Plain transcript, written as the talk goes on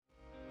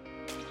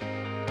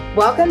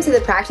Welcome to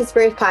the Practice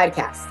Brave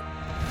podcast.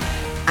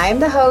 I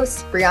am the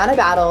host, Brianna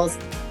Battles,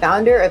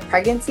 founder of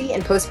Pregnancy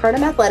and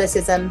Postpartum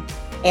Athleticism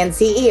and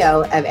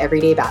CEO of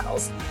Everyday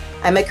Battles.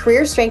 I'm a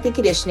career strength and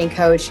conditioning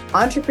coach,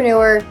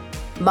 entrepreneur,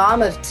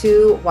 mom of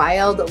 2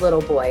 wild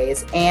little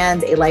boys,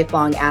 and a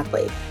lifelong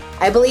athlete.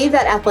 I believe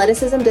that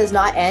athleticism does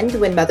not end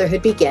when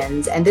motherhood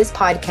begins, and this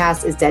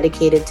podcast is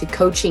dedicated to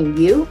coaching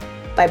you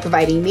by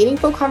providing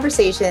meaningful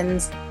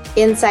conversations,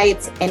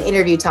 insights, and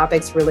interview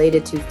topics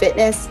related to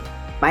fitness,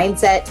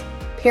 mindset,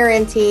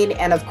 parenting,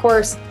 and of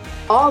course,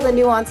 all the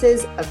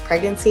nuances of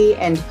pregnancy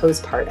and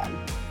postpartum.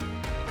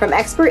 From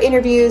expert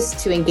interviews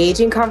to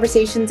engaging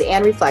conversations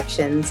and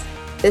reflections,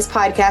 this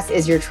podcast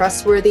is your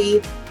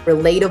trustworthy,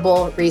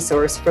 relatable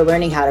resource for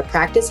learning how to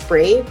practice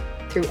brave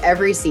through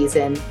every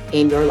season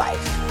in your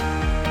life.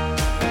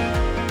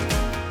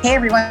 Hey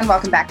everyone,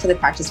 welcome back to the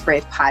Practice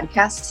Brave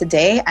podcast.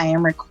 Today, I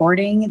am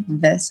recording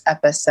this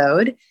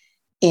episode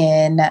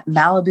in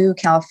Malibu,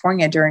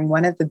 California, during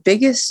one of the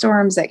biggest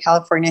storms that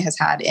California has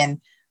had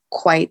in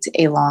quite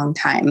a long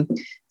time.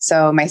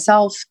 So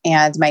myself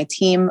and my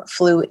team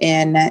flew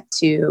in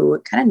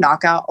to kind of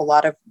knock out a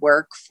lot of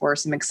work for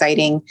some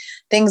exciting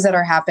things that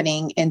are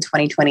happening in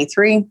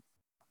 2023.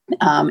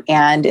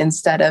 And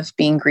instead of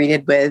being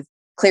greeted with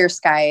clear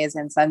skies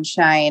and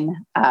sunshine,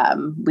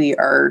 we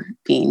are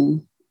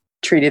being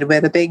treated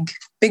with a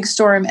big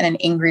storm and an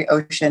angry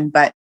ocean.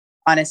 But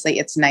honestly,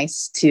 it's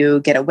nice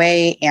to get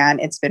away, and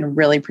it's been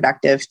really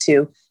productive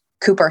to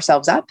coop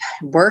ourselves up,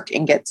 work,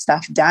 and get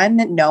stuff done,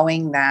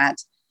 knowing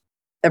that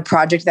the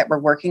project that we're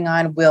working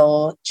on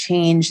will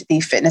change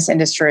the fitness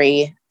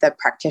industry, the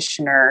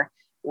practitioner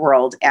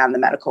world, and the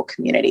medical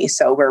community.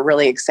 So we're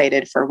really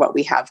excited for what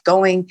we have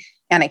going,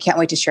 and I can't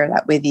wait to share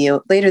that with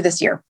you later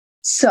this year.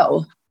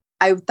 So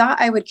I thought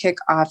I would kick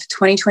off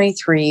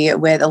 2023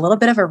 with a little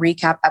bit of a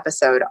recap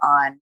episode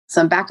on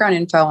some background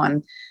info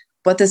on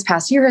what this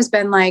past year has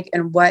been like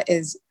and what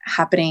is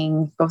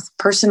happening both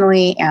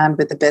personally and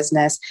with the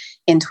business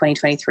in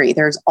 2023.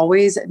 There's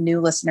always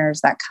new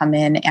listeners that come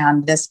in,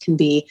 and this can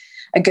be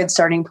a good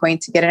starting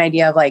point to get an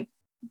idea of like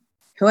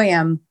who I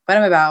am, what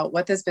I'm about,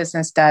 what this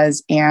business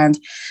does, and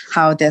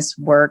how this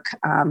work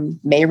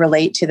may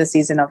relate to the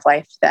season of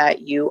life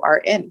that you are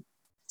in.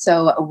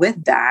 So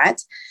with that,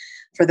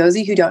 for those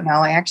of you who don't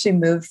know, I actually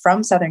moved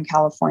from Southern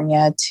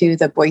California to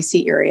the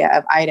Boise area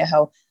of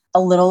Idaho a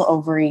little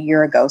over a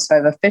year ago. So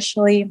I've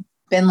officially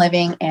been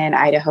living in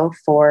Idaho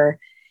for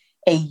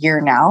a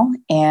year now,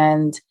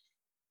 and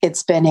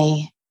it's been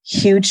a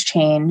huge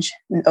change,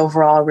 an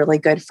overall really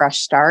good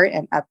fresh start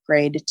and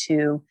upgrade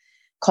to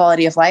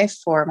quality of life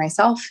for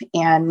myself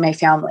and my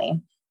family.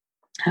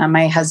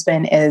 My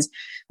husband is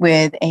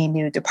with a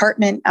new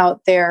department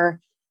out there,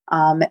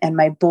 and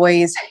my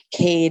boys,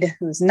 Cade,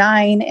 who's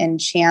 9, and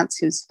Chance,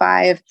 who's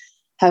 5,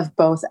 have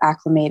both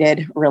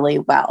acclimated really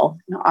well.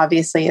 Now,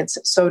 obviously, it's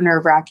so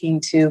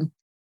nerve-wracking to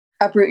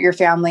uproot your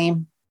family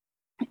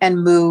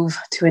and move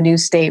to a new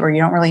state where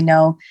you don't really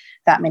know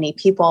that many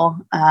people.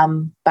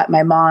 But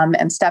my mom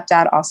and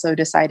stepdad also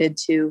decided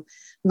to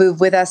move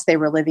with us. They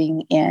were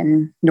living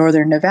in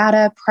Northern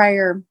Nevada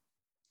prior.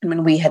 And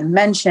when we had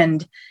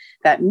mentioned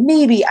that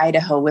maybe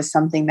Idaho was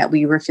something that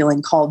we were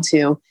feeling called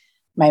to,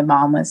 my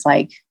mom was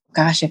like,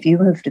 gosh, if you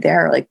moved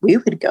there, like we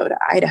would go to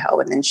Idaho.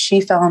 And then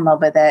she fell in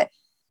love with it.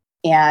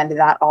 And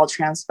that all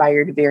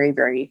transpired very,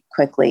 very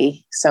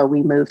quickly. So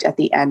we moved at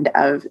the end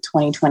of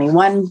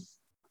 2021.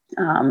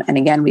 And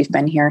again, we've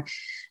been here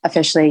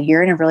officially a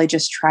year and have really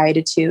just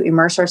tried to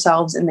immerse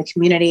ourselves in the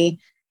community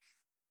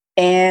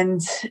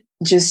and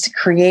just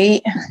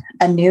create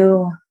a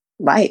new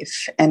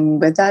life.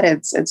 And with that,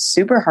 it's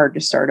super hard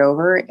to start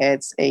over.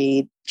 It's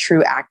a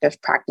true act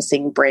of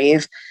practicing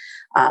brave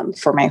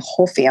for my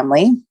whole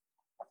family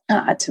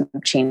to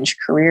change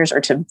careers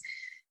or to,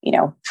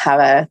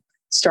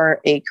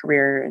 start a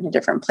career in a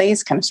different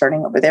place, kind of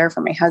starting over there for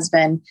my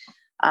husband.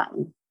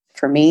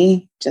 For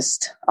me,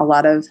 just a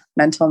lot of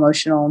mental,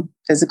 emotional,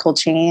 physical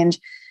change,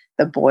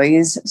 the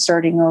boys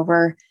starting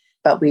over,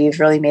 but we've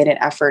really made an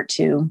effort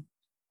to,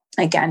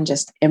 again,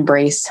 just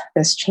embrace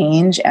this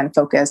change and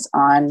focus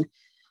on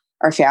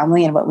our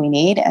family and what we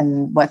need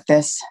and what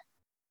this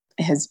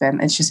has been.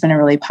 It's just been a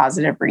really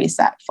positive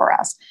reset for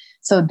us.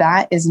 So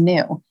that is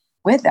new.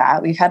 With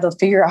that, we've had to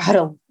figure out how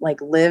to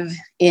live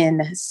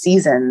in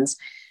seasons.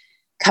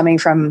 Coming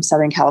from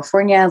Southern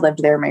California,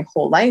 lived there my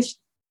whole life.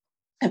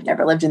 I've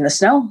never lived in the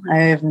snow.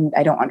 I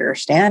don't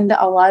understand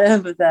a lot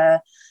of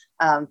the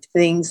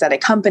things that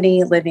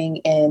accompany living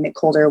in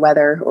colder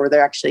weather, or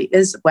there actually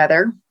is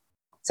weather.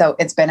 So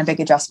it's been a big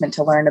adjustment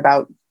to learn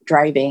about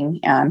driving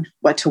and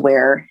what to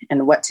wear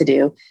and what to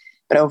do.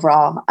 But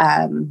overall,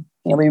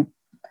 we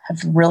have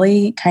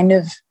really kind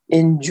of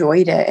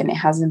enjoyed it, and it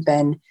hasn't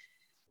been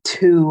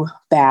too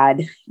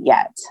bad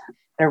yet.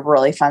 A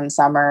really fun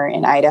summer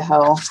in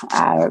Idaho.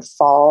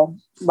 Fall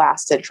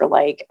lasted for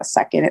a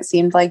second, it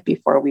seemed like,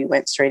 before we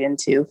went straight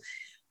into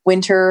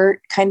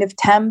winter kind of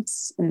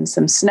temps and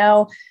some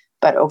snow.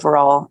 But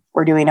overall,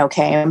 we're doing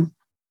okay.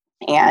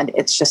 And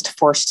it's just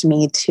forced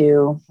me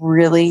to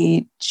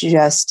really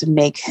just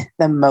make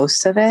the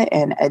most of it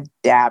and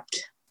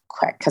adapt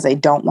quick, because I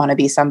don't want to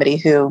be somebody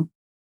who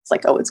it's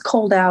like, oh, it's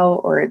cold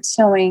out or it's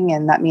snowing,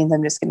 and that means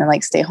I'm just going to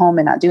like stay home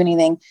and not do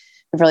anything.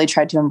 I've really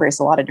tried to embrace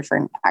a lot of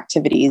different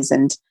activities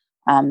and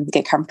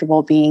get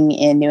comfortable being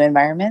in new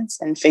environments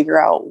and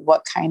figure out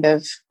what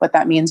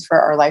that means for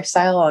our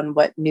lifestyle and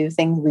what new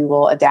things we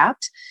will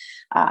adapt.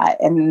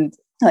 And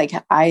like,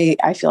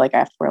 I feel like I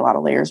have to wear a lot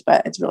of layers,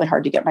 but it's really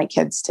hard to get my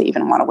kids to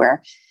even want to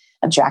wear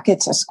a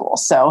jacket to school.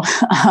 So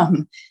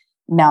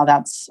now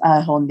that's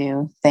a whole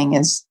new thing,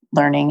 is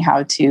learning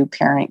how to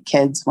parent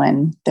kids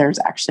when there's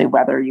actually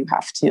weather you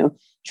have to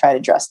try to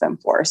dress them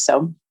for.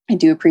 So I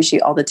do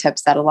appreciate all the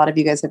tips that a lot of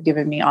you guys have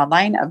given me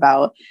online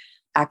about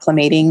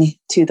acclimating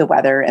to the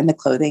weather and the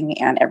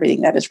clothing and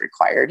everything that is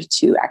required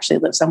to actually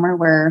live somewhere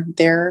where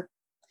there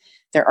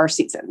are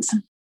seasons.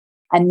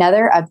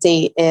 Another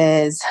update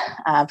is,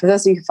 for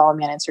those of you who follow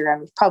me on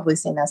Instagram, you've probably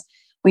seen this.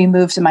 We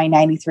moved my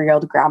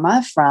 93-year-old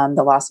grandma from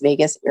the Las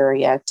Vegas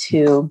area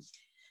to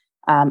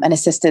an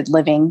assisted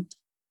living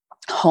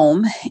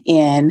home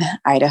in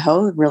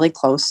Idaho, really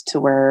close to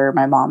where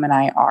my mom and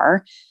I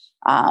are.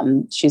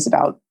 She's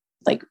about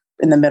like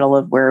in the middle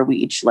of where we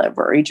each live.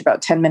 We're each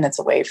about 10 minutes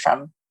away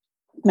from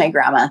my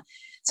grandma.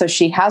 So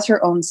she has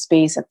her own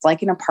space. It's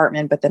like an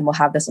apartment, but then we'll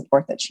have the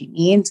support that she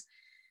needs.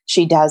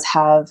 She does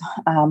have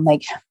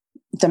like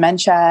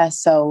dementia.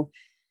 So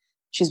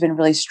she's been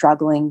really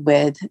struggling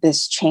with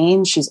this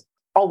change. She's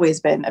always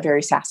been a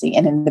very sassy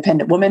and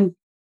independent woman,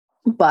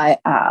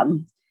 but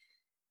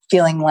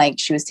feeling like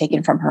she was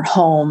taken from her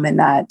home and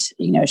that,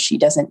 she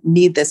doesn't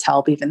need this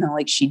help, even though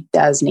like she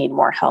does need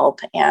more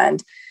help.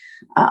 And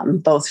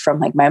both from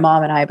like my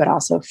mom and I, but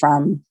also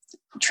from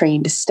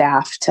trained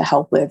staff to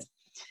help with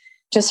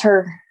just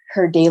her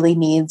daily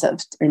needs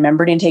of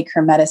remembering to take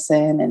her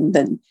medicine and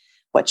then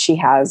what she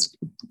has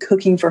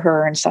cooking for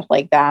her and stuff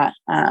like that.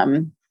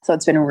 So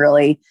it's been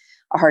really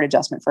a hard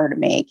adjustment for her to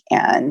make.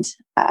 And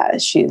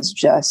she's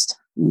just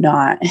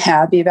not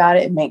happy about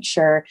it, and make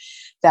sure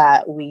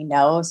that we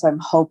know. So I'm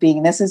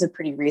hoping, this is a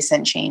pretty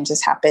recent change.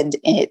 This happened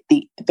at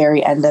the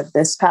very end of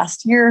this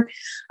past year.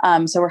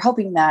 So we're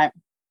hoping that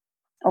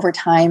over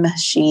time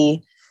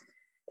she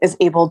is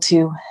able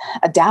to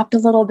adapt a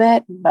little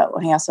bit, but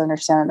we also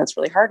understand that that's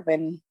really hard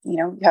when,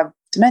 you have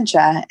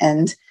dementia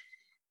and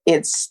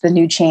it's the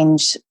new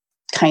change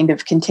kind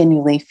of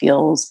continually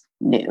feels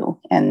new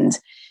and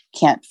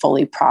can't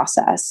fully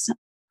process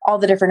all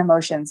the different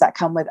emotions that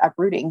come with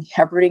uprooting.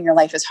 Uprooting your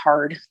life is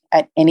hard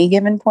at any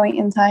given point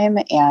in time.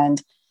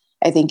 And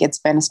I think it's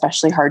been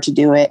especially hard to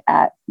do it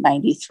at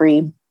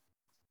 93.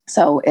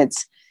 So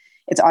it's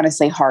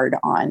honestly hard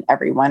on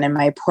everyone. And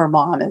my poor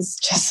mom is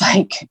just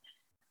like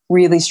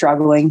really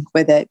struggling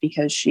with it,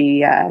 because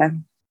she's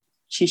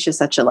just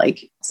such a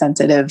like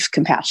sensitive,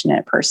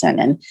 compassionate person.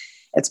 And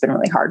it's been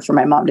really hard for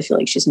my mom to feel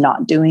like she's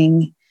not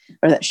doing,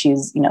 or that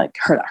she's, like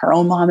her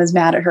own mom is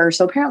mad at her.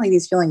 So apparently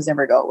these feelings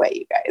never go away,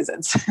 you guys.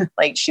 It's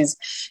like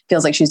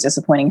feels like she's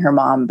disappointing her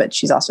mom, but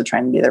she's also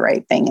trying to do the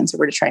right thing. And so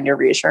we're just trying to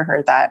reassure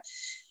her that,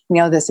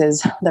 this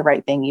is the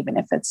right thing, even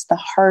if it's the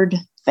hard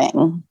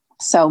thing.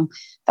 So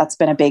that's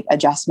been a big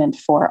adjustment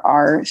for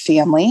our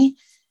family.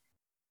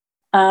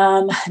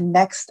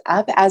 Next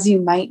up, as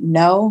you might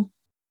know,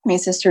 my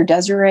sister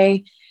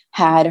Desiree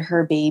had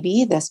her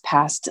baby this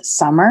past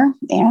summer,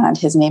 and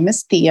his name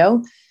is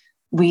Theo.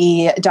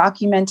 We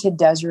documented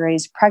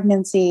Desiree's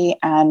pregnancy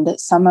and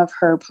some of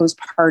her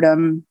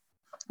postpartum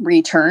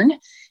return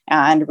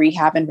and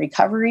rehab and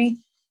recovery.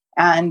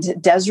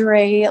 And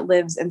Desiree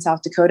lives in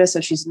South Dakota, so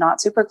she's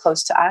not super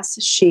close to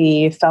us.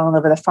 She fell in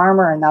love with a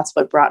farmer, and that's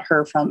what brought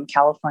her from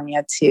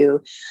California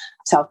to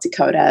South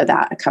Dakota,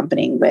 that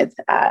accompanying with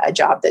an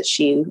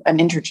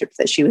internship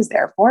that she was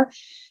there for.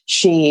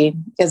 She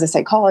is a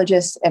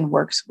psychologist and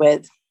works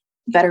with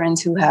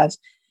veterans who have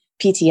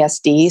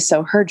PTSD.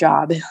 So her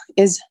job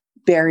is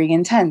very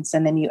intense.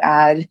 And then you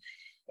add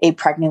a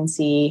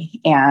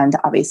pregnancy and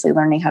obviously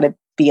learning how to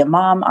be a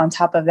mom on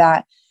top of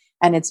that.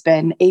 And it's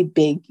been a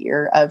big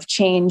year of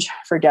change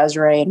for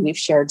Desiree. And we've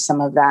shared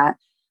some of that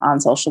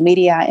on social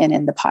media and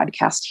in the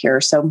podcast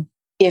here. So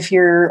if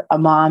you're a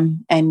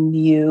mom and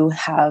you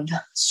have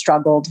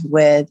struggled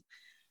with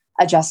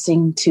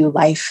adjusting to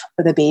life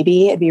with a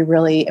baby, it'd be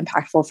really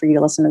impactful for you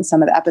to listen to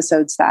some of the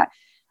episodes that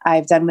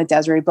I've done with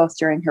Desiree, both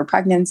during her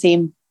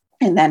pregnancy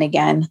and then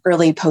again,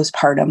 early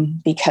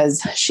postpartum,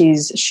 because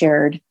she's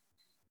shared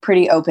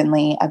pretty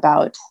openly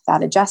about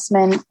that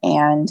adjustment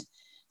and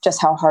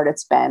just how hard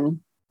it's been.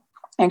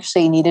 I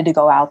actually needed to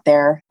go out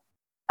there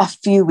a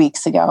few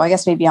weeks ago, I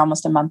guess maybe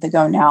almost a month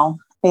ago now,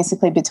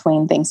 basically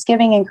between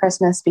Thanksgiving and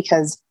Christmas,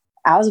 because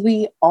as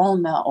we all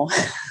know,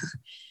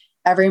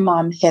 every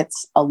mom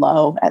hits a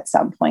low at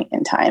some point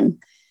in time,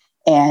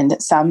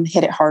 and some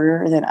hit it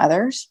harder than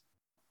others.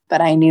 But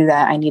I knew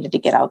that I needed to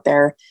get out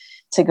there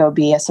to go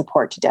be a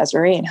support to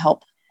Desiree and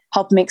help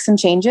make some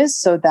changes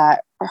so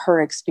that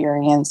her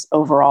experience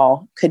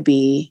overall could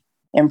be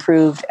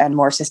improved and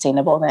more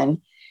sustainable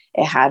than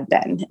it had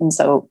been. And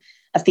so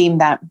a theme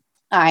that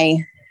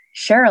I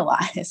share a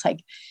lot. It's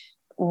like,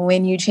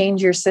 when you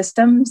change your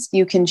systems,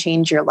 you can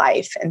change your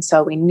life. And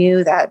so we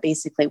knew that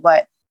basically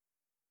what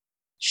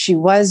she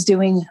was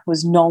doing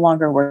was no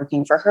longer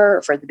working for her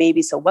or for the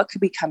baby. So what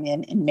could we come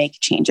in and make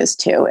changes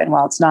to? And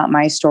while it's not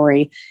my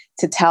story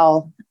to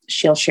tell,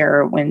 she'll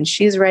share when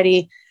she's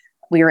ready.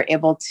 We were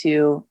able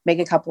to make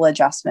a couple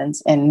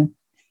adjustments in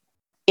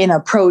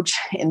approach,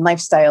 in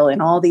lifestyle,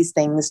 and all these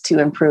things to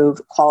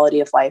improve quality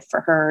of life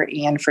for her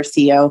and for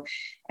Theo.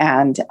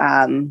 And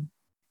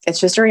it's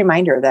just a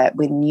reminder that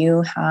when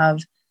you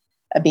have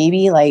a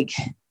baby, like,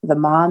 the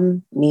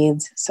mom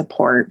needs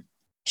support.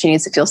 She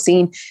needs to feel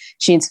seen.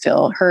 She needs to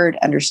feel heard,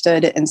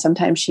 understood. And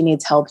sometimes she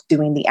needs help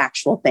doing the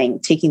actual thing,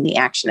 taking the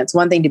action. It's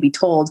one thing to be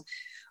told,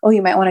 oh,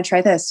 you might want to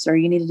try this, or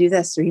you need to do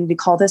this, or you need to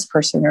call this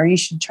person, or you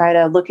should try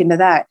to look into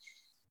that.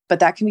 But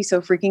that can be so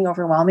freaking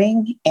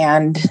overwhelming.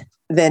 And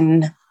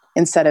then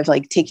instead of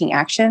like taking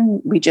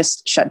action, we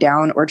just shut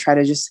down or try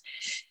to just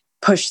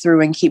push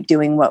through and keep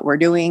doing what we're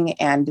doing.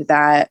 And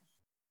that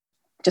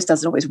just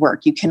doesn't always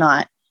work. You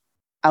cannot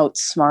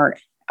outsmart,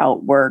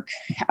 outwork,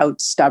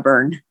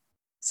 outstubborn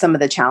some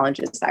of the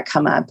challenges that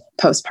come up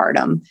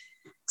postpartum.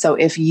 So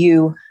if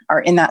you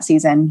are in that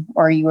season,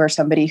 or you are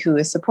somebody who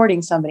is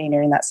supporting somebody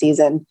during that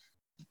season,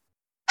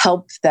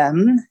 help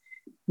them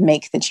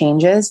make the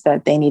changes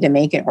that they need to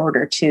make in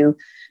order to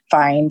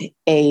find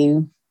a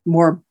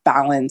more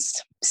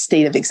balanced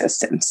state of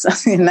existence.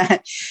 And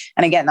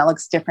again, that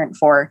looks different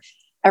for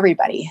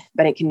everybody,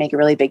 but it can make a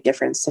really big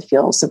difference to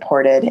feel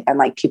supported and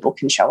like people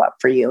can show up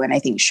for you. And I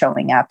think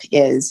showing up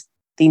is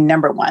the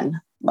number one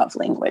love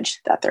language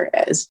that there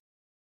is.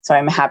 So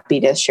I'm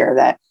happy to share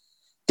that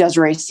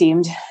Desiree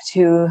seemed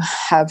to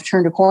have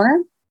turned a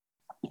corner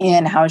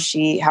in how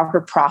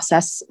her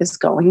process is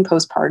going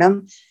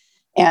postpartum.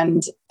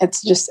 And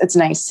it's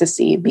nice to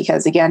see,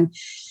 because again,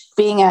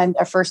 being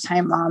a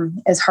first-time mom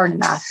is hard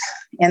enough.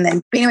 And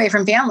then being away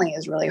from family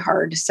is really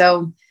hard.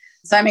 So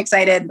I'm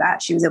excited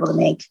that she was able to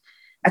make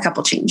a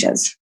couple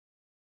changes.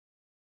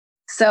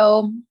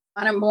 So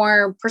on a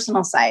more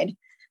personal side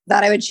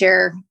that I would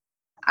share,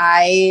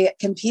 I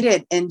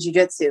competed in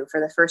jiu-jitsu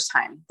for the first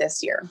time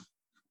this year.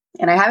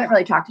 And I haven't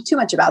really talked too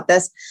much about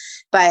this,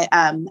 but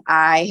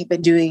I have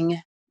been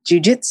doing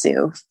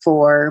jiu-jitsu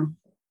for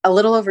a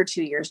little over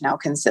 2 years now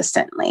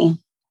consistently.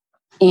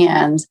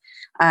 And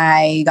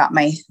I got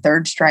my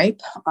third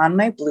stripe on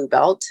my blue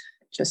belt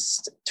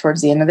just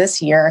towards the end of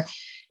this year.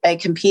 I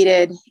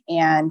competed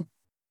and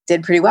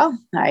did pretty well.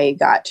 I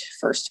got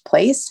first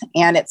place,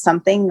 and it's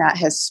something that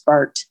has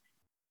sparked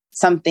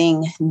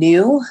something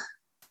new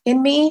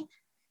in me.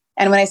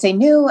 And when I say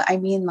new, I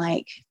mean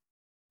like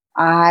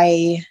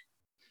I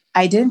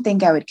didn't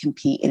think I would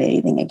compete in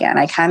anything again.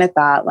 I kind of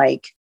thought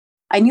like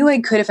I knew I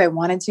could if I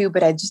wanted to,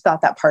 but I just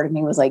thought that part of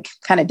me was like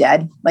kind of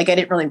dead. Like I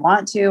didn't really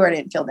want to, or I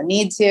didn't feel the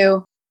need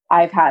to.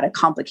 I've had a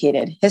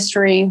complicated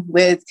history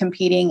with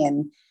competing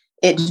and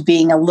it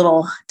being a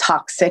little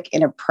toxic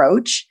in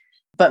approach,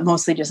 but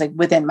mostly just like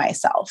within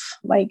myself,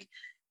 like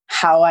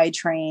how I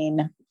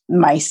train,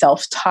 my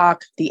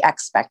self-talk, the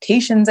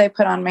expectations I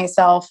put on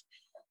myself.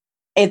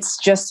 It's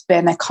just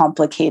been a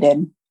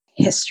complicated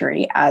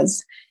history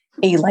as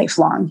a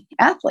lifelong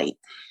athlete.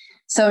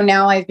 So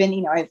now I've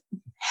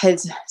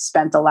had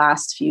spent the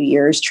last few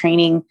years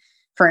training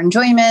for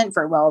enjoyment,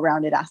 for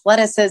well-rounded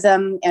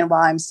athleticism. And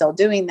while I'm still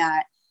doing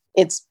that,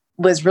 it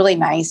was really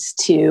nice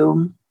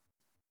to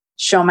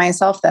show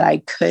myself that I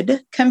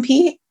could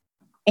compete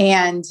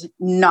and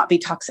not be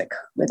toxic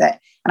with it.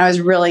 And I was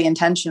really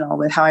intentional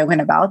with how I went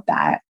about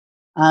that,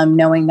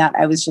 knowing that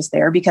I was just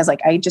there because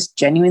like I just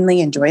genuinely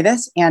enjoy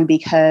this. And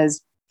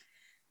because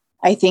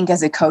I think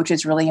as a coach,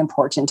 it's really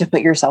important to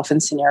put yourself in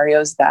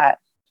scenarios that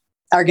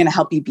are going to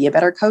help you be a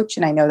better coach.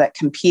 And I know that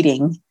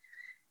competing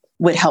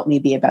would help me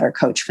be a better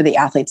coach for the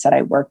athletes that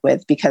I work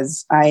with,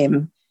 because I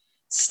am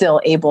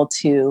still able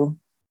to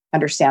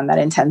understand that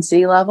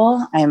intensity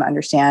level. I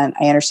understand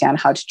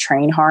how to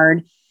train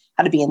hard,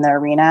 how to be in the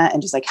arena,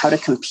 and just like how to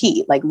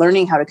compete, like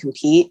learning how to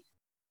compete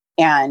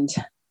and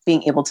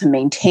being able to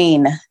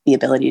maintain the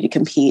ability to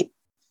compete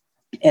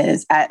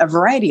is at a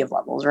variety of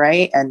levels,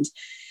 right? And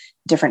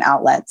different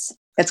outlets.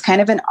 It's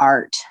kind of an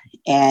art.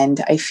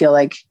 And I feel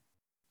like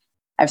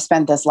I've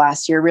spent this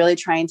last year really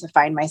trying to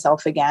find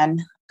myself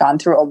again, gone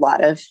through a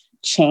lot of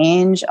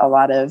change, a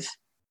lot of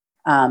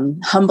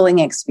humbling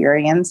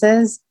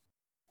experiences.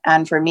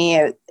 And for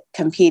me,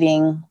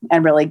 competing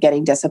and really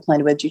getting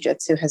disciplined with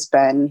jiu-jitsu has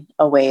been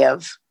a way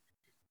of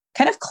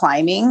kind of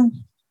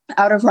climbing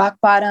out of rock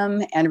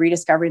bottom and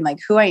rediscovering like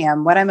who I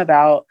am, what I'm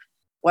about,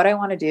 what I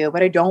want to do,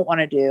 what I don't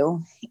want to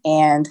do.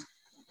 And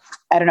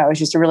I don't know, it was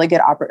just a really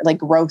good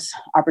growth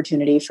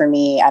opportunity for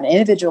me at an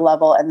individual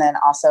level. And then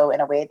also in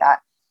a way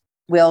that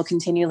will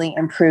continually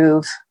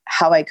improve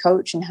how I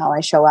coach and how I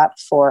show up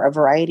for a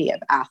variety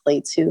of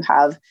athletes who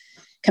have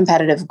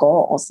competitive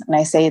goals. And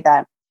I say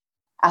that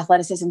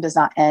athleticism does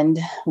not end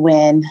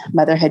when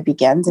motherhood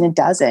begins, and it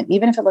doesn't,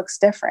 even if it looks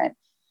different.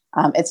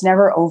 It's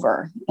never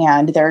over.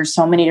 And there's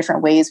so many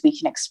different ways we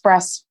can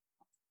express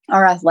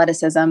our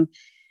athleticism.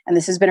 And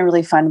this has been a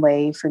really fun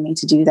way for me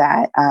to do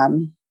that.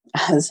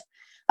 as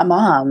a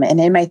mom and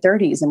in my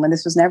 30s. And when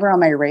this was never on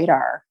my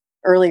radar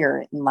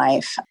earlier in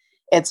life,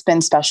 it's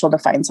been special to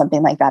find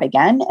something like that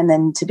again. And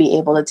then to be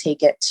able to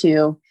take it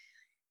to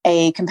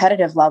a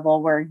competitive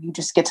level where you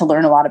just get to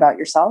learn a lot about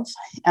yourself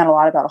and a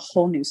lot about a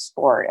whole new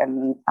sport.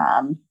 And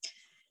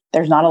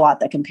there's not a lot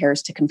that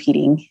compares to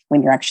competing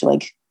when you're actually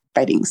like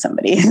fighting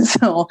somebody.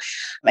 So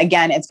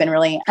again, it's been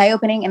really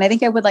eye-opening. And I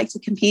think I would like to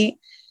compete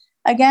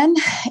again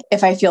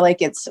if I feel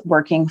like it's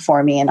working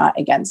for me and not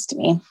against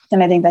me.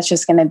 And I think that's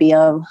just going to be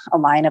a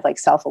line of like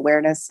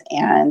self-awareness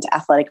and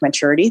athletic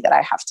maturity that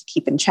I have to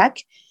keep in check.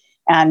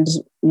 And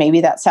maybe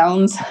that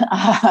sounds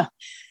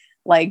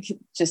like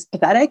just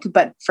pathetic,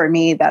 but for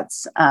me,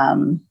 that's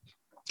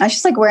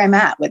just like where I'm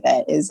at with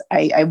it is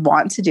I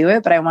want to do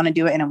it, but I want to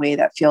do it in a way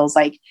that feels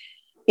like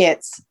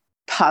it's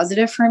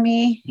positive for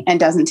me and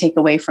doesn't take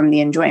away from the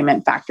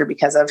enjoyment factor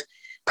because of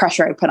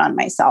pressure I put on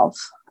myself.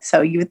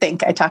 So you would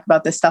think I talk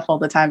about this stuff all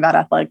the time about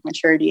athletic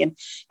maturity, and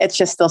it's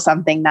just still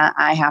something that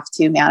I have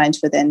to manage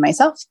within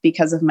myself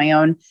because of my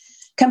own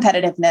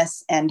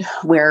competitiveness and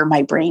where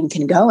my brain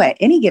can go at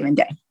any given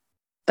day.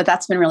 But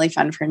that's been really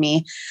fun for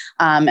me.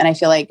 And I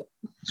feel like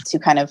to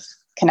kind of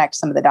connect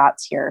some of the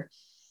dots here,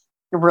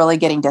 really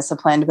getting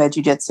disciplined with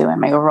jiu-jitsu and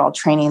my overall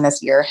training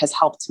this year has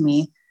helped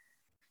me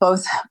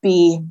both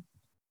be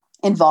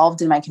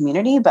involved in my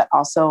community, but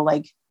also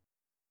like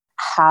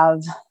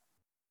have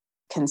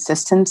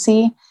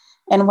consistency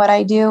in what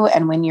I do.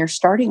 And when you're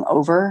starting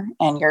over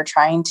and you're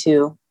trying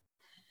to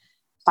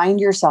find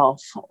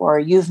yourself or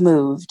you've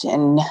moved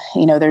and,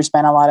 you know, there's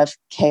been a lot of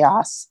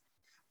chaos.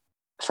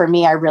 For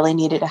me, I really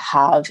needed to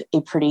have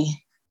a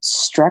pretty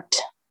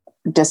strict,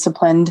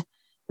 disciplined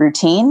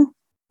routine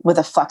with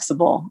a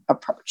flexible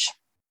approach.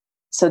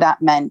 So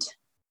that meant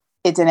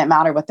it didn't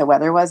matter what the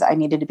weather was. I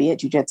needed to be at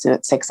jiu-jitsu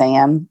at 6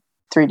 a.m.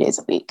 3 days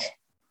a week.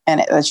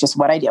 And that's just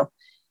what I do.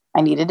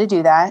 I needed to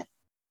do that.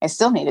 I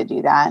still need to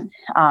do that.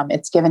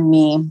 It's given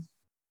me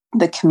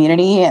the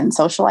community and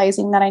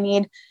socializing that I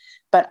need,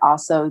 but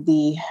also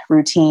the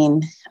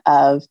routine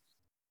of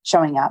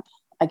showing up.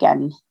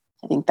 Again,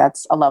 I think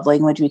that's a love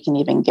language we can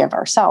even give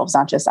ourselves,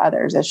 not just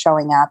others, is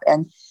showing up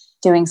and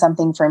doing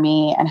something for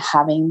me and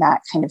having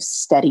that kind of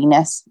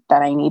steadiness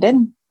that I needed.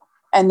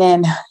 And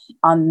then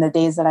on the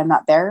days that I'm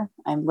not there,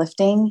 I'm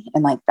lifting,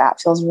 and like that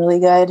feels really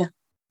good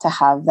to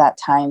have that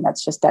time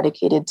that's just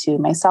dedicated to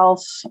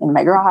myself in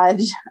my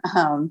garage.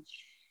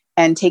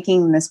 And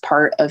taking this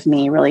part of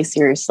me really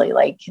seriously.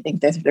 Like I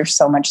think there's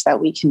so much that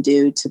we can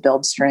do to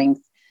build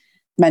strength,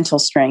 mental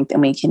strength,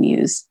 and we can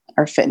use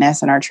our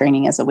fitness and our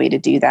training as a way to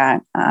do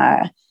that.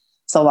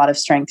 So a lot of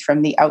strength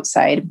from the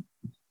outside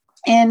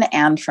in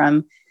and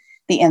from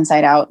the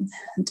inside out.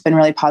 It's been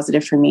really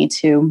positive for me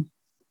to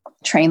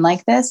train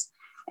like this.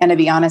 And to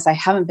be honest, I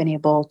haven't been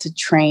able to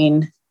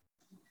train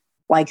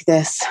like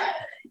this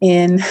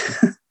in,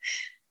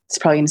 it's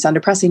probably going to sound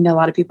depressing to a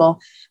lot of people,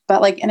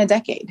 but like in a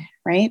decade,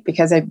 right?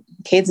 Because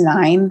Cade's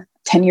 9,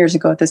 10 years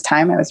ago at this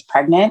time, I was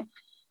pregnant.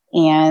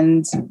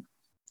 And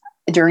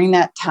during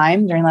that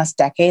time, during the last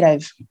decade,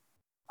 I've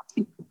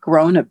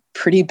grown a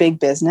pretty big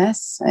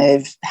business.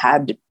 I've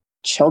had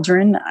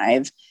children.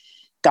 I've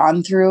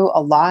gone through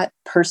a lot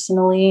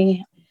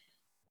personally.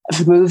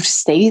 I've moved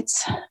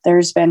states.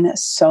 There's been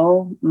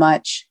so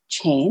much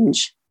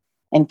change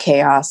and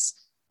chaos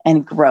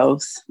and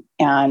growth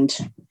and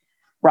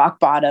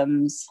rock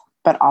bottoms,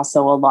 but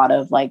also a lot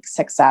of like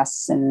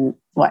success and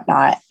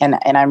whatnot. And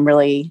I'm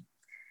really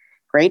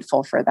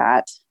grateful for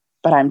that.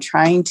 But I'm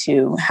trying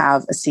to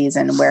have a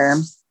season where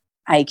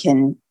I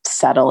can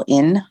settle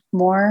in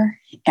more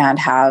and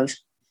have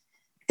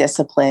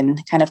discipline,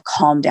 kind of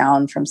calm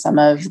down from some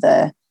of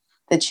the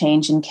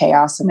change and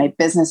chaos. And my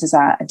business is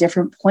at a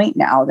different point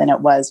now than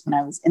it was when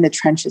I was in the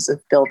trenches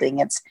of building.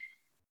 It's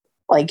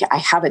like I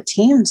have a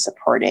team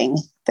supporting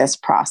this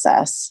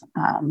process.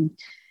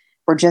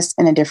 We're just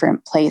in a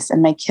different place.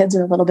 And my kids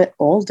are a little bit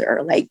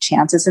older, like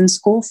Chance is in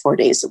school 4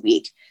 days a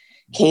week.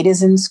 Cade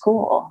is in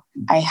school.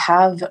 I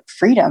have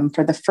freedom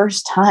for the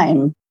first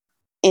time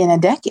in a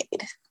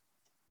decade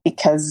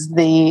because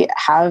they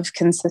have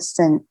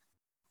consistent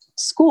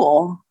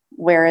school.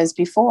 Whereas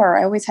before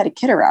I always had a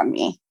kid around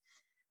me,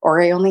 or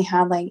I only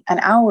had like an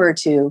hour or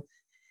two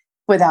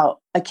without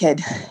a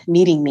kid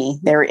needing me.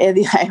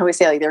 I always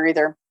say like they're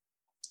either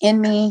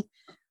in me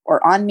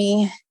or on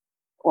me,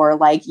 or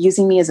like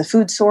using me as a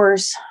food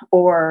source,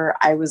 or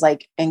I was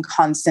like in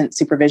constant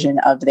supervision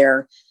of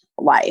their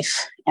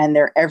life and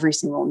their every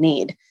single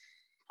need.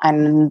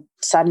 And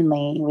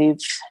suddenly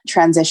we've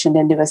transitioned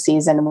into a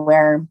season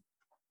where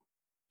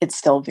it's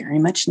still very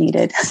much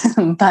needed,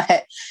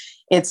 but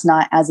it's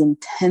not as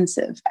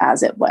intensive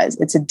as it was.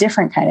 It's a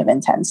different kind of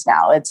intense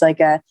now. It's like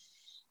a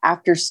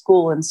after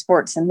school and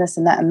sports and this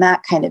and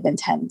that kind of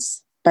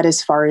intense. But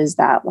as far as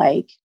that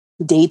like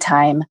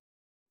daytime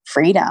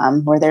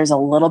freedom where there's a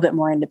little bit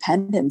more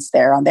independence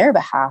there on their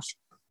behalf,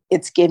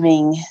 it's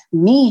giving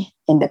me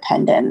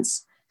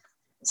independence.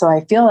 So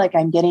I feel like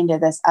I'm getting to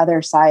this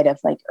other side of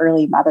like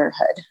early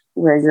motherhood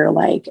where you're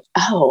like,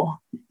 oh,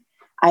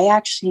 I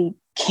actually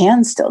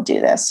can still do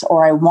this,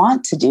 or I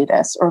want to do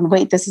this, or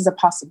wait, this is a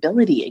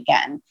possibility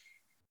again.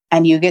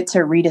 And you get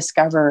to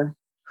rediscover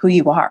who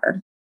you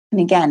are.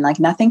 And again, like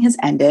nothing has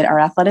ended. Our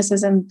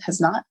athleticism has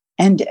not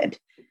ended.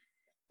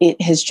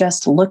 It has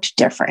just looked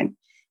different.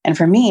 And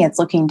for me, it's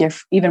looking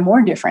even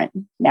more different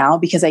now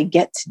because I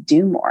get to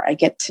do more. I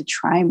get to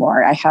try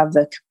more. I have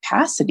the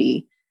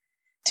capacity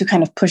to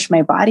kind of push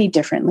my body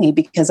differently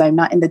because I'm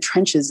not in the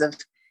trenches of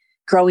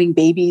growing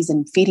babies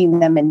and feeding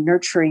them and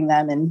nurturing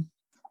them. And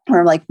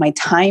or like my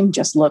time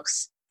just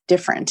looks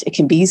different. It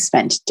can be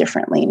spent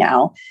differently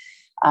now.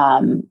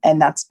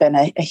 And that's been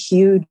a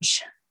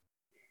huge,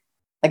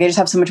 like I just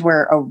have so much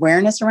more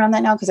awareness around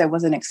that now because I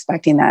wasn't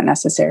expecting that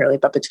necessarily.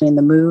 But between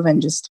the move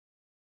and just,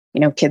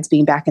 kids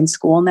being back in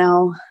school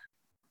now,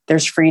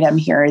 there's freedom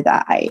here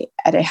that I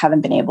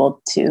haven't been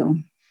able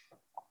to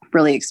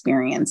really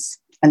experience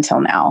until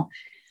now.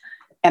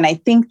 And I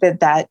think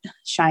that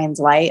shines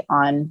light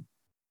on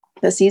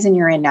the season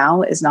you're in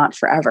now is not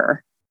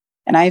forever.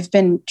 And I've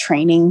been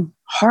training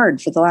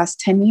hard for the last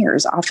 10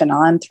 years, off and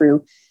on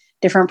through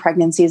different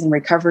pregnancies and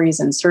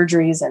recoveries and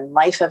surgeries and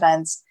life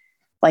events.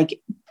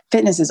 Like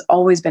fitness has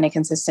always been a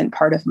consistent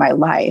part of my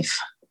life,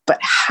 but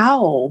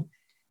how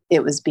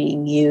it was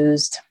being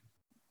used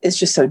is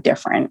just so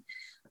different.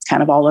 It's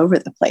kind of all over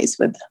the place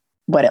with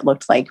what it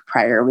looked like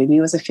prior. Maybe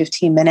it was a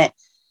 15-minute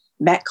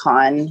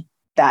Metcon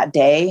that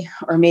day,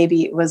 or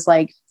maybe it was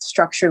like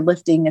structured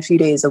lifting a few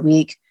days a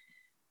week.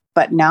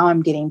 But now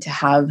I'm getting to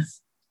have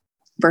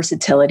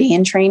versatility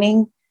in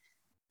training,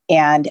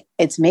 and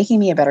it's making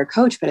me a better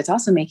coach, but it's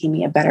also making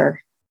me a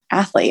better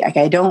athlete. Like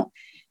I don't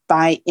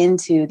buy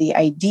into the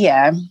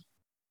idea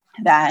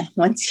that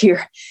once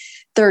you're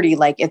 30,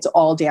 like it's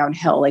all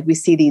downhill. Like we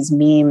see these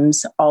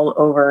memes all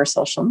over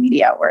social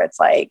media where it's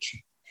like,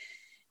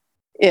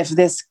 if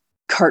this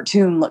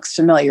cartoon looks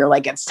familiar,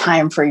 like it's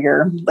time for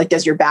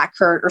does your back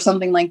hurt or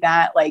something like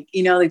that? Like,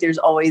 like there's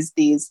always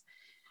these,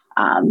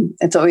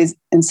 it's always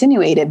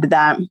insinuated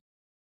that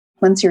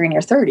once you're in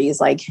your 30s,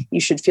 like you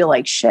should feel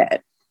like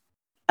shit.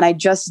 And I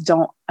just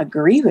don't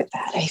agree with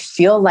that. I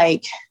feel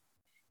like,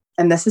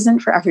 and this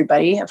isn't for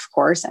everybody, of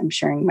course, I'm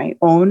sharing my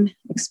own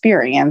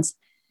experience,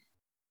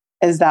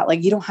 is that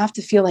like, you don't have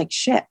to feel like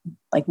shit.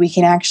 Like we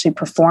can actually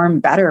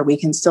perform better. We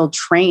can still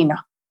train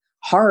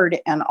hard.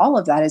 And all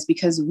of that is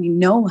because we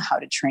know how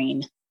to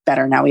train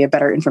better. Now we have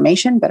better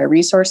information, better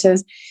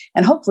resources,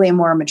 and hopefully a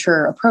more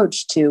mature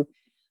approach to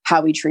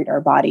how we treat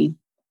our body,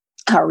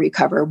 how we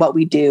recover, what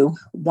we do,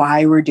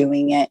 why we're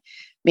doing it,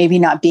 maybe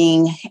not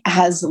being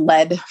as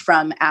led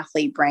from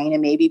athlete brain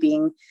and maybe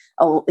being,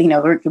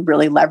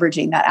 really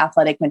leveraging that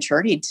athletic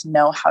maturity to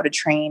know how to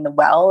train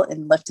well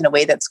and lift in a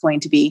way that's going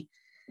to be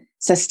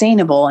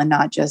sustainable and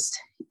not just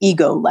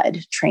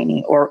ego-led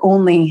training or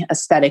only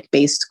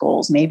aesthetic-based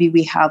goals. Maybe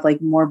we have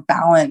like more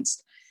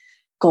balanced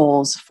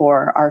goals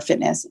for our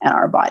fitness and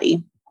our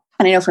body.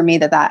 And I know for me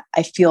that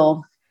I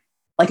feel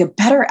like a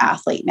better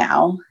athlete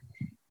now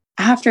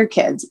after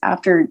kids,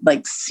 after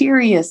like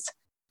serious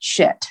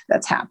shit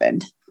that's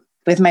happened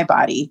with my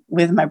body,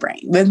 with my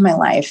brain, with my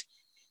life.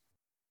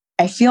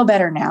 I feel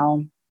better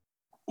now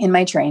in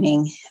my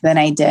training than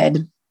I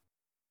did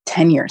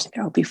 10 years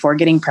ago before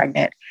getting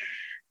pregnant.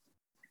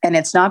 And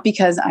it's not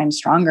because I'm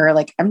stronger.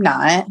 Like I'm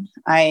not,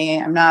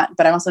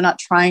 but I'm also not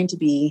trying to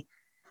be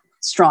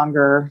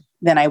stronger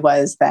than I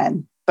was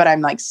then, but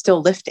I'm like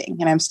still lifting,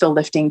 and I'm still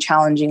lifting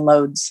challenging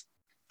loads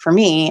for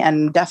me,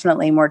 and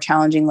definitely more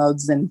challenging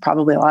loads than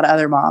probably a lot of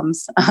other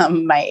moms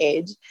my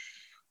age.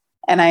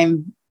 And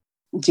I'm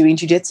doing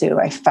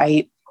jujitsu. I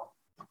fight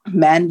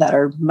men that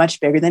are much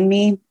bigger than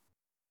me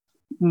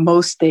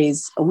most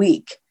days a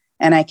week,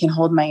 and I can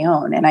hold my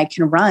own, and I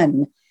can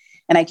run,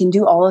 and I can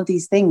do all of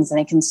these things, and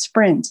I can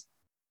sprint.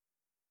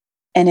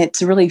 And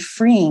it's really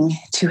freeing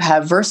to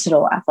have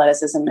versatile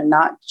athleticism and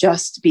not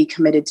just be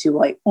committed to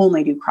like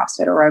only do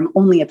CrossFit, or I'm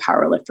only a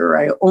power lifter, or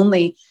I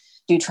only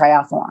do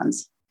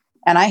triathlons.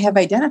 And I have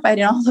identified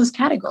in all those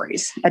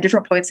categories at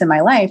different points in my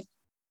life.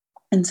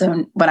 And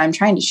so what I'm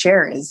trying to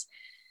share is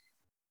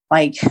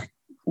like,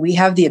 we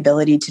have the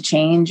ability to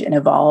change and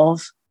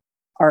evolve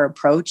our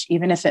approach,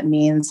 even if it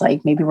means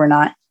like, maybe we're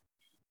not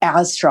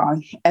as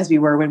strong as we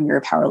were when we were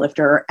a power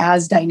lifter, or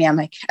as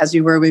dynamic as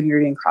we were when we were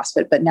doing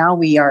CrossFit. But now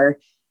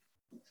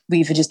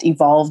we've just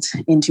evolved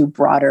into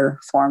broader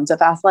forms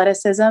of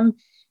athleticism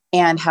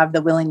and have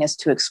the willingness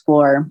to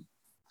explore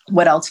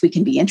what else we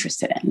can be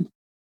interested in.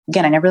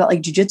 Again, I never thought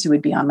like jujitsu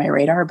would be on my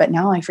radar, but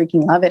now I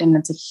freaking love it. And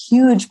it's a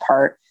huge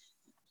part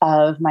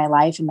of my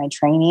life and my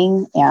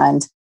training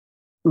and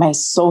my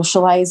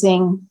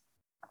socializing,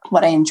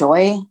 what I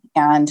enjoy.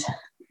 And,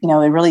 it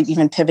really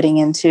even pivoting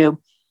into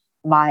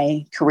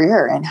my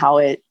career and how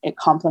it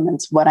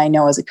complements what I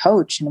know as a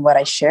coach and what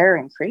I share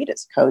and create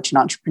as a coach and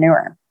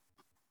entrepreneur.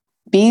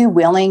 Be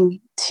willing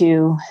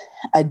to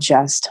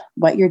adjust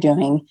what you're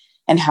doing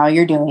and how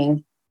you're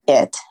doing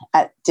it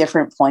at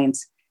different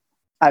points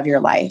of your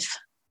life.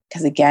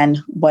 Because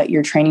again, what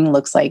your training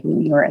looks like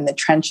when you're in the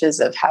trenches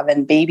of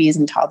having babies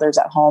and toddlers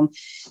at home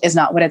is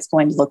not what it's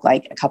going to look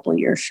like a couple of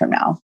years from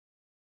now.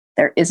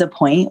 There is a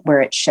point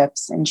where it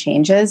shifts and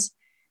changes.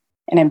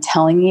 And I'm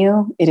telling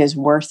you, it is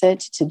worth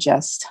it to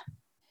just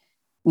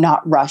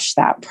not rush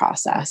that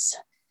process.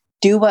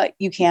 Do what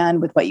you can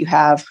with what you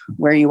have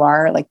where you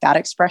are. Like that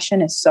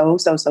expression is so,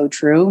 so, so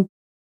true.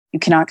 You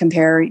cannot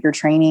compare your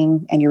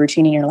training and your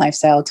routine and your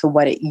lifestyle to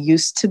what it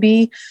used to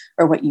be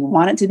or what you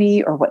want it to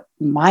be or what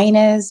mine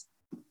is,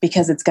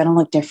 because it's going to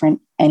look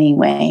different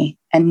anyway.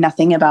 And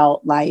nothing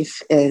about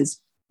life is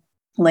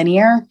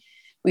linear.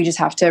 We just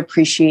have to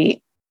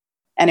appreciate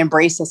and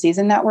embrace the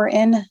season that we're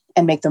in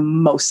and make the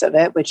most of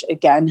it, which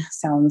again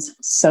sounds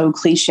so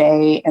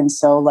cliche and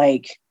so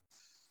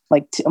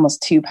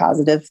almost too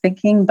positive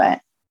thinking.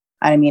 But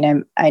I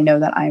mean, I know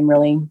that I'm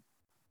really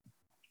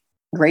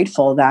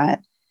grateful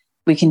that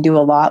we can do a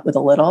lot with a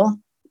little,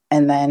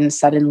 and then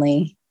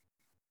suddenly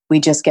we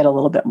just get a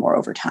little bit more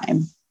over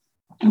time,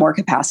 more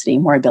capacity,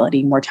 more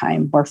ability, more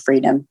time, more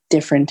freedom,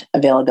 different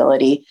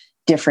availability,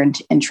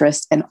 different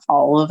interest, and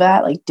all of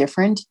that, like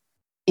different,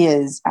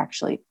 is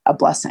actually a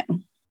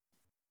blessing.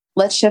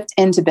 Let's shift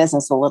into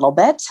business a little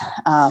bit.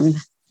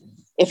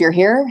 If you're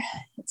here,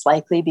 it's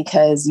likely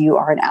because you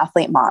are an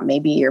athlete mom.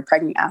 Maybe you're a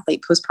pregnant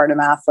athlete,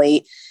 postpartum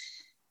athlete.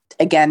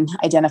 Again,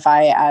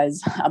 identify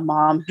as a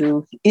mom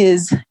who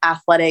is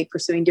athletic,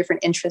 pursuing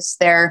different interests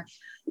there,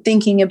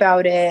 thinking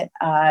about it,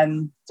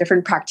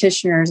 different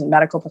practitioners and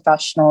medical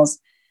professionals.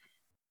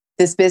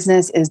 This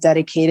business is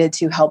dedicated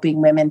to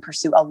helping women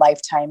pursue a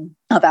lifetime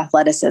of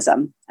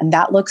athleticism. And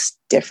that looks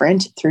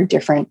different through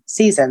different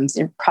seasons.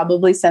 You're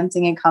probably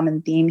sensing a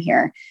common theme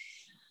here.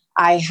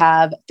 I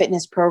have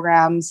fitness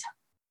programs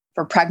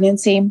for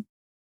pregnancy,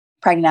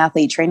 pregnant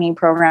athlete training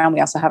program. We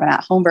also have an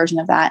at-home version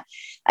of that.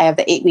 I have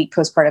the 8-week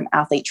postpartum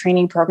athlete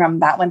training program.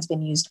 That one's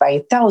been used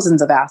by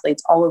thousands of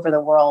athletes all over the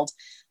world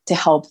to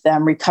help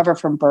them recover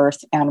from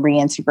birth and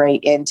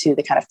reintegrate into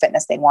the kind of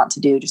fitness they want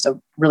to do. Just a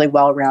really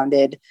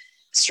well-rounded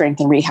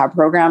strength and rehab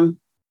program.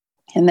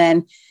 And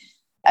then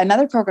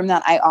another program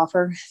that I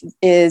offer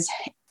is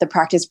the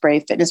Practice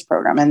Brave Fitness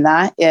Program. And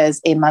that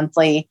is a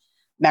monthly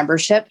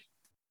membership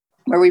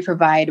where we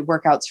provide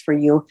workouts for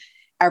you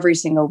every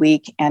single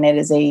week. And it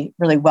is a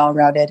really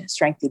well-rounded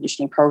strength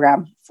conditioning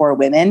program for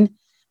women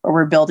where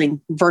we're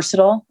building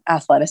versatile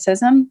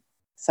athleticism.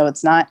 So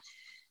it's not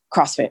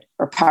CrossFit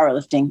or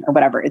powerlifting or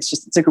whatever. It's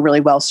like a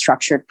really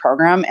well-structured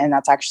program. And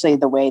that's actually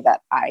the way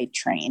that I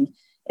train,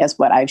 is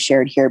what I've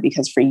shared here,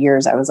 because for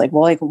years I was like,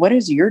 well, what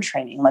does your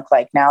training look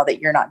like now that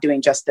you're not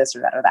doing just this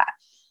or that or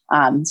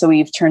that? So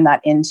we've turned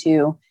that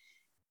into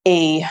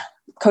a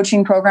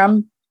coaching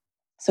program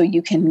so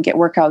you can get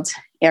workouts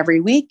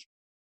every week.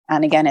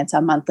 And again, it's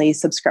a monthly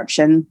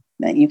subscription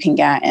that you can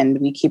get, and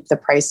we keep the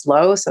price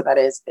low so that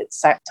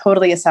it's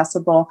totally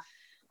accessible,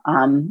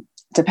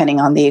 depending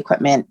on the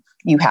equipment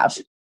you have.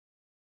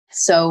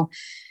 So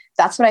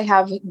that's what I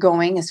have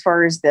going as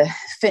far as the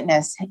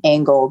fitness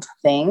angled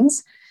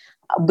things.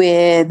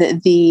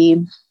 With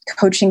the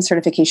coaching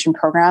certification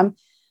program,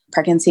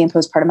 Pregnancy and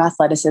Postpartum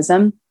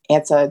Athleticism,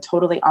 it's a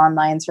totally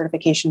online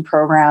certification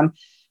program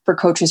for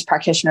coaches,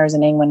 practitioners,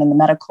 and anyone in the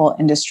medical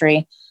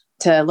industry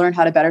to learn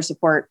how to better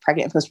support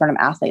pregnant and postpartum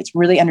athletes,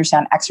 really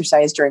understand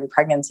exercise during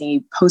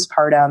pregnancy,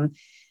 postpartum,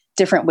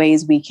 different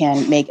ways we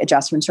can make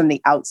adjustments from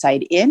the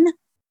outside in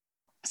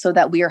so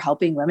that we are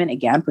helping women,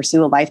 again,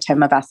 pursue a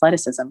lifetime of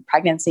athleticism.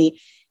 Pregnancy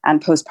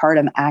and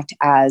postpartum act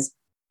as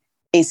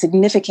a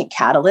significant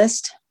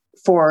catalyst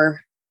for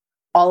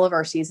all of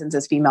our seasons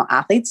as female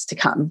athletes to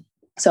come.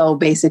 So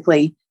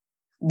basically,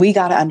 we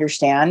got to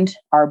understand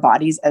our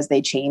bodies as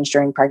they change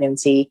during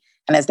pregnancy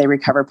and as they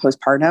recover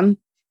postpartum,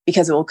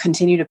 because it will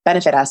continue to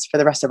benefit us for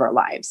the rest of our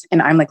lives.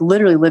 And I'm like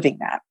literally living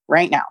that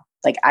right now.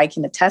 Like I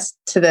can attest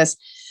to this,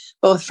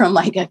 both from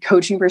like a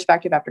coaching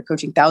perspective after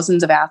coaching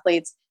thousands of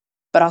athletes,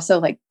 but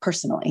also like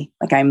personally,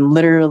 like I'm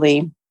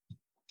literally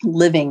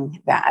living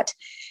that.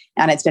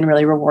 And it's been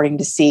really rewarding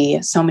to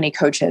see so many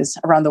coaches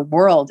around the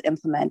world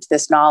implement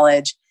this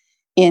knowledge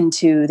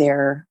into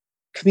their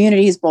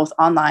communities, both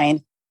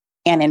online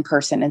and in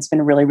person. It's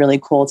been really, really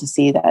cool to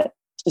see that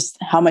just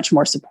how much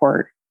more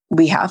support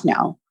we have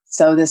now.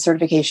 So this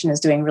certification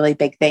is doing really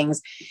big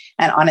things.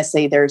 And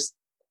honestly, there's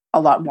a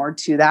lot more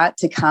to that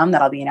to come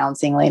that I'll be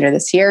announcing later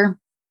this year.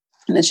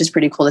 And it's just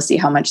pretty cool to see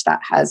how much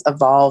that has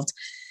evolved.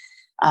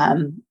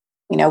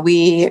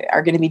 We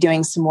are going to be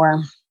doing some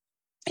more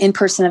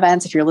in-person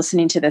events. If you're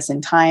listening to this in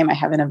time, I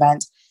have an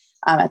event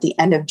at the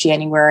end of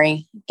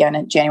January, again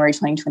in January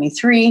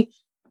 2023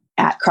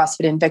 at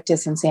CrossFit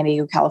Invictus in San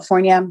Diego,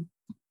 California.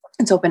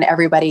 It's open to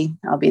everybody.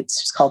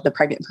 It's just called the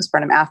Pregnant and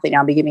Postpartum Athlete. And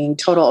I'll be giving a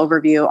total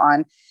overview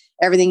on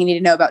everything you need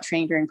to know about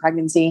training during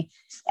pregnancy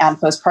and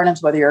postpartum.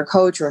 So whether you're a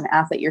coach or an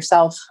athlete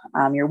yourself,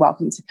 you're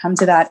welcome to come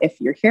to that if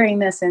you're hearing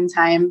this in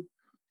time.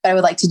 But I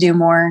would like to do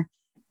more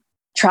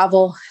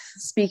travel,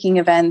 speaking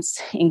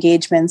events,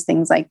 engagements,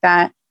 things like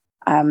that,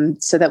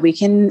 so that we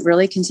can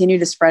really continue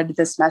to spread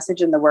this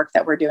message and the work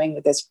that we're doing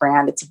with this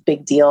brand. It's a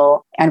big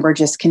deal. And we're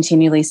just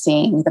continually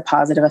seeing the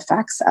positive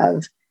effects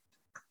of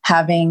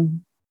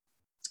having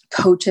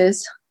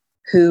coaches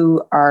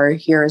who are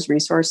here as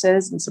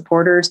resources and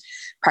supporters,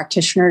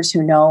 practitioners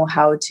who know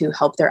how to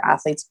help their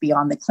athletes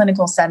beyond the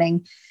clinical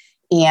setting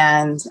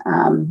and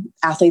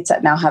athletes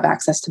that now have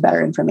access to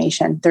better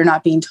information. They're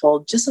not being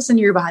told, just listen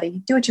to your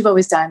body, do what you've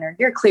always done, or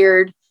you're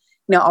cleared,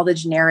 all the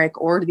generic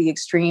or the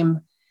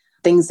extreme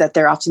things that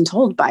they're often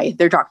told by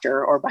their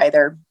doctor or by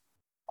their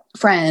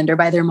friend or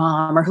by their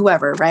mom or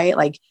whoever, right?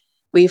 Like,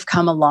 we've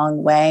come a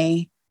long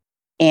way,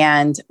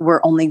 and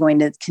we're only going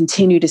to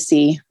continue to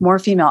see more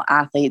female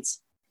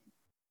athletes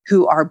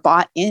who are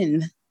bought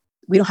in.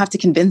 We don't have to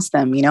convince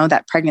them,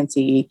 that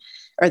pregnancy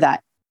or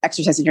that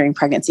exercising during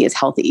pregnancy is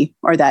healthy,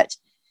 or that,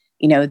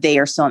 they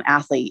are still an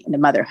athlete into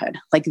motherhood.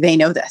 Like, they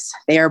know this,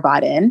 they are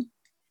bought in,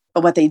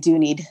 but what they do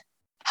need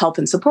help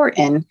and support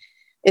in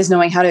is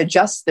knowing how to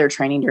adjust their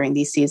training during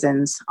these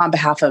seasons on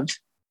behalf of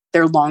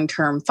their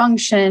long-term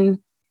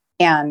function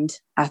and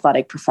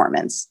athletic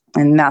performance.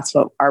 And that's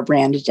what our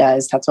brand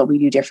does. That's what we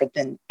do different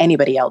than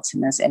anybody else in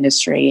this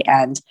industry.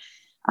 And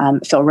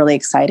feel really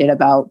excited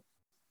about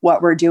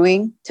what we're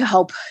doing to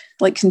help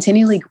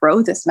continually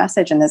grow this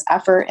message and this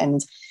effort. And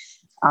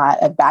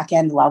at a back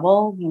end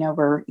level,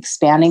 we're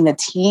expanding the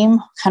team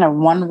kind of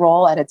one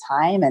role at a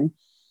time. And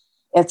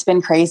it's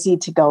been crazy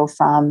to go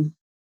from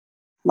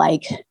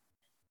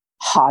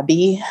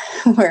hobby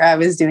where I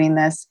was doing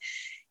this,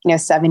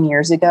 7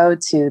 years ago,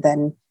 to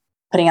then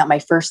putting out my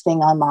first thing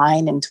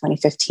online in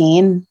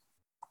 2015,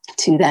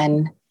 to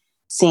then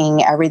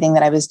seeing everything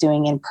that I was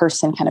doing in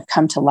person kind of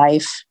come to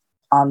life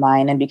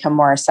online and become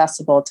more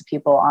accessible to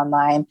people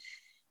online.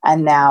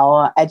 And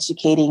now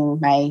educating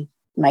my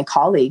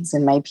colleagues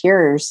and my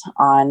peers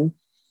on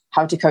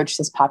how to coach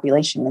this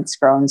population. It's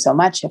grown so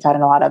much. I've had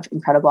a lot of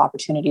incredible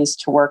opportunities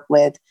to work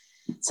with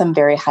some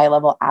very high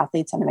level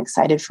athletes, and I'm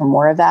excited for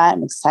more of that.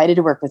 I'm excited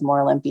to work with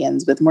more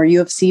Olympians, with more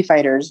UFC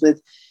fighters,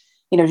 with,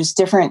 just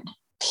different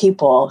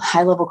people,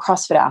 high level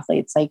CrossFit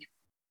athletes. Like,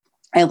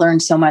 I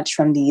learned so much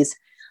from these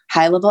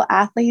high level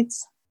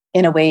athletes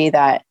in a way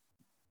that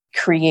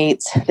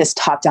creates this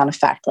top down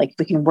effect. Like,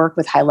 we can work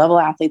with high level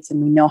athletes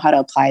and we know how to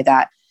apply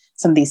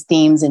some of these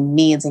themes and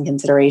needs and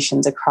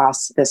considerations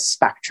across this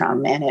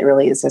spectrum. And it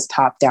really is this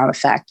top down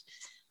effect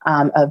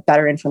of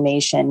better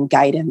information,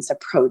 guidance,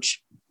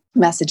 approach,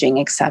 messaging,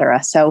 et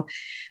cetera. So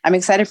I'm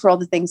excited for all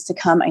the things to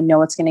come. I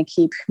know it's going to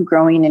keep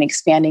growing and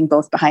expanding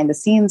both behind the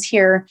scenes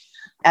here,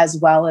 as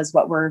well as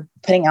what we're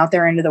putting out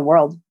there into the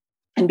world.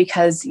 And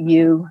because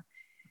you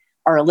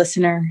are a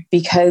listener,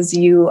 because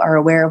you are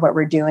aware of what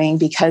we're doing,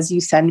 because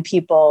you send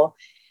people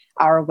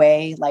our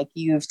way,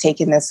 you've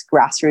taken this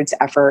grassroots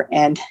effort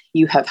and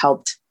you have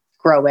helped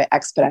grow it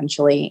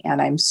exponentially.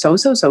 And I'm so,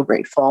 so, so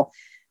grateful.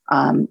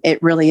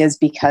 It really is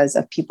because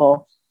of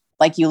people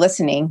like you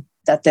listening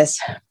that this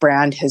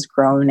brand has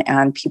grown,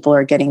 and people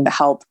are getting the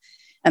help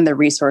and the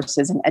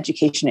resources and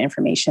education and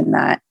information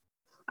that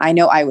I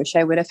know I wish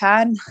I would have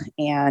had,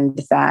 and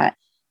that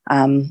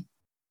it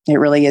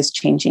really is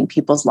changing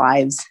people's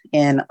lives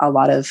in a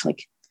lot of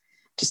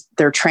just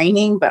their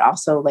training, but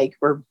also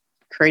we're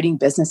creating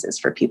businesses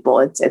for people.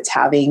 It's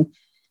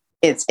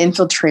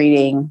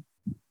infiltrating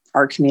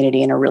our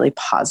community in a really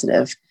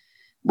positive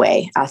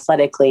way,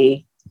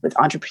 athletically, with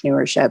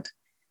entrepreneurship,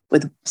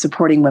 with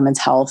supporting women's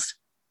health.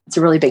 It's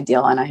a really big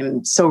deal. And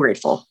I'm so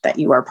grateful that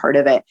you are part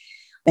of it.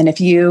 And if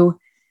you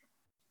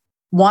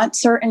want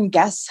certain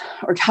guests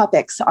or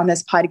topics on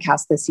this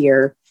podcast this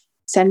year,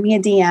 send me a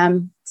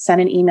DM,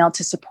 send an email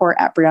to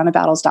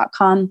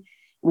support@briannabattles.com.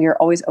 We are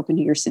always open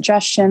to your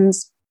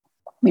suggestions.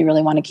 We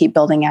really want to keep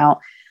building out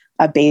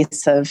a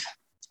base of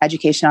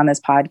education on this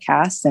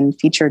podcast and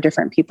feature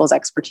different people's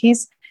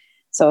expertise.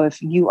 So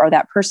if you are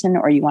that person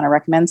or you want to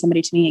recommend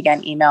somebody to me,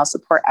 again, email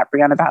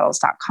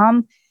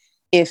support@briannabattles.com.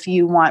 If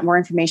you want more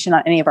information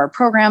on any of our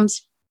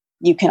programs,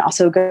 you can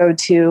also go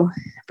to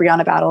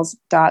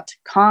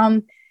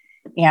briannabattles.com.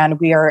 And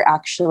we are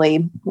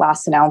actually,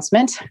 last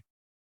announcement,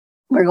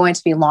 we're going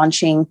to be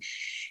launching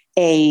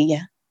a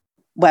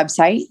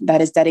website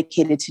that is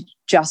dedicated to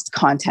just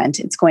content.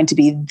 It's going to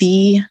be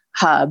the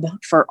hub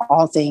for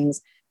all things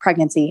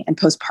pregnancy and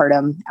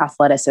postpartum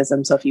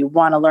athleticism. So if you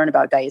want to learn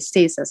about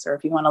diastasis, or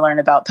if you want to learn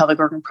about pelvic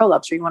organ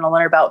prolapse, or you want to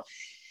learn about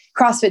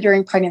CrossFit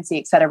during pregnancy,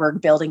 et cetera, we're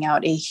building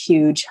out a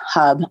huge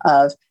hub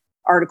of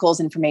articles,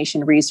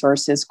 information,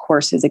 resources,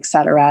 courses, et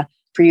cetera,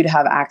 for you to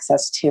have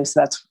access to. So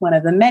that's one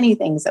of the many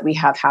things that we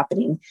have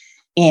happening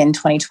in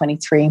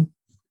 2023.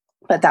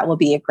 But that will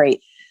be a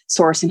great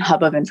source and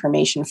hub of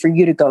information for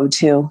you to go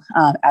to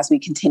as we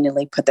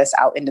continually put this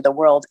out into the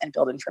world and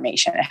build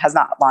information. It has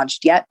not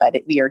launched yet, but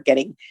we are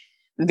getting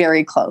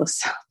very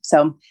close.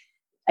 So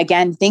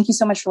again, thank you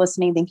so much for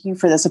listening. Thank you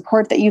for the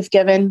support that you've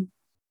given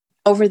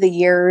over the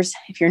years.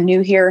 If you're new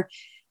here,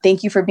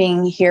 thank you for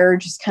being here.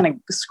 Just kind of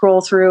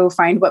scroll through,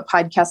 find what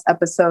podcast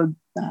episode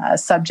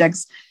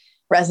subjects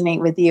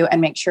resonate with you, and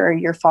make sure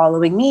you're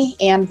following me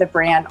and the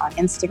brand on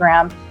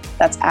Instagram.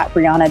 That's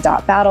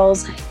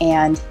 @brianna.battles.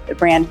 And the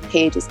brand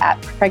page is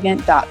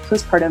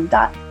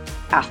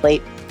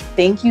 @pregnant.postpartum.athlete.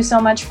 Thank you so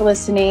much for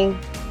listening.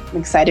 I'm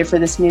excited for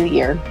this new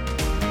year.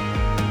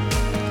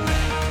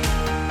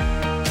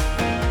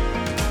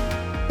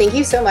 Thank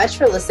you so much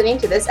for listening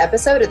to this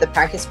episode of the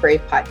Practice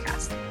Brave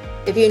podcast.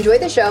 If you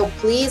enjoyed the show,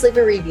 please leave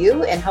a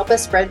review and help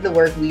us spread the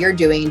work we are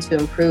doing to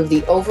improve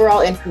the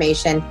overall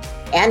information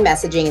and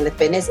messaging in the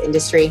fitness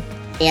industry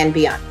and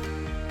beyond.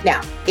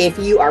 Now, if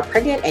you are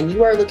pregnant and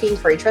you are looking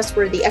for a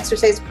trustworthy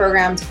exercise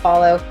program to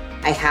follow,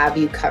 I have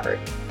you covered.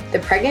 The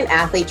Pregnant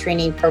Athlete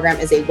Training Program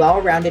is a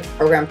well-rounded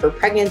program for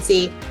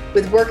pregnancy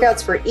with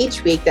workouts for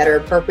each week that are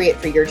appropriate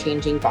for your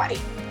changing body.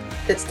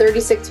 That's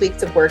 36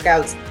 weeks of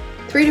workouts,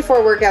 3 to 4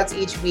 workouts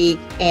each week,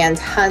 and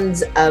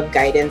tons of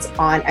guidance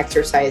on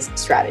exercise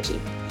strategy.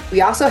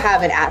 We also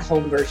have an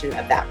at-home version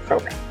of that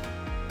program.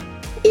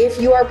 If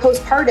you are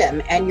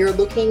postpartum and you're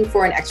looking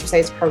for an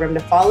exercise program to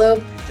follow,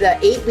 the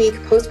 8-week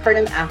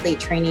postpartum athlete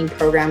training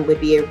program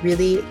would be a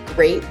really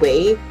great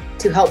way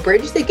to help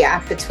bridge the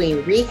gap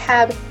between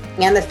rehab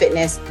and the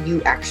fitness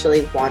you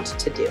actually want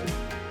to do.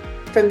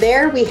 From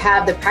there, we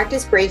have the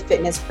Practice Brave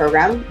Fitness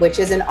program, which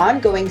is an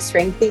ongoing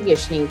strength and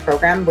conditioning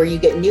program where you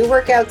get new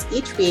workouts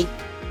each week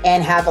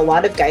and have a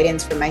lot of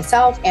guidance from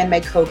myself and my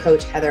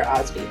co-coach, Heather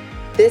Osby.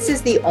 This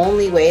is the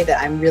only way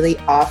that I'm really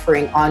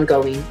offering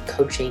ongoing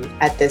coaching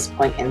at this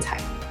point in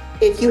time.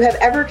 If you have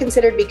ever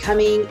considered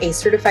becoming a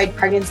certified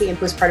pregnancy and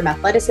postpartum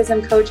athleticism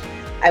coach,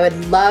 I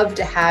would love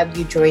to have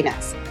you join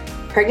us.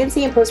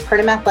 Pregnancy and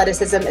Postpartum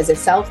Athleticism is a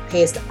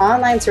self-paced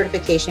online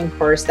certification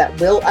course that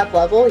will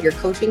up-level your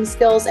coaching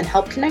skills and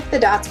help connect the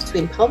dots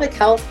between pelvic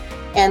health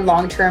and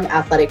long-term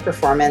athletic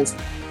performance,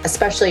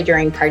 especially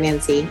during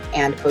pregnancy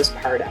and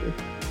postpartum.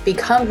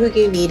 Become who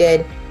you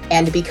needed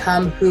and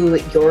become who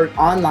your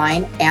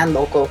online and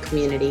local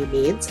community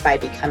needs by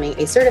becoming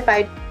a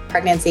certified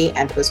pregnancy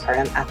and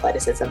postpartum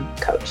athleticism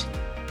coach.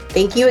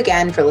 Thank you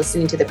again for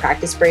listening to the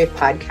Practice Brave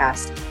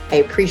podcast. I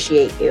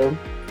appreciate you.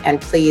 And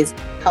please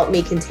help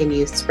me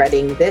continue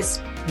spreading this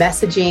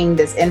messaging,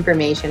 this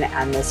information,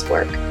 and this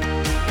work.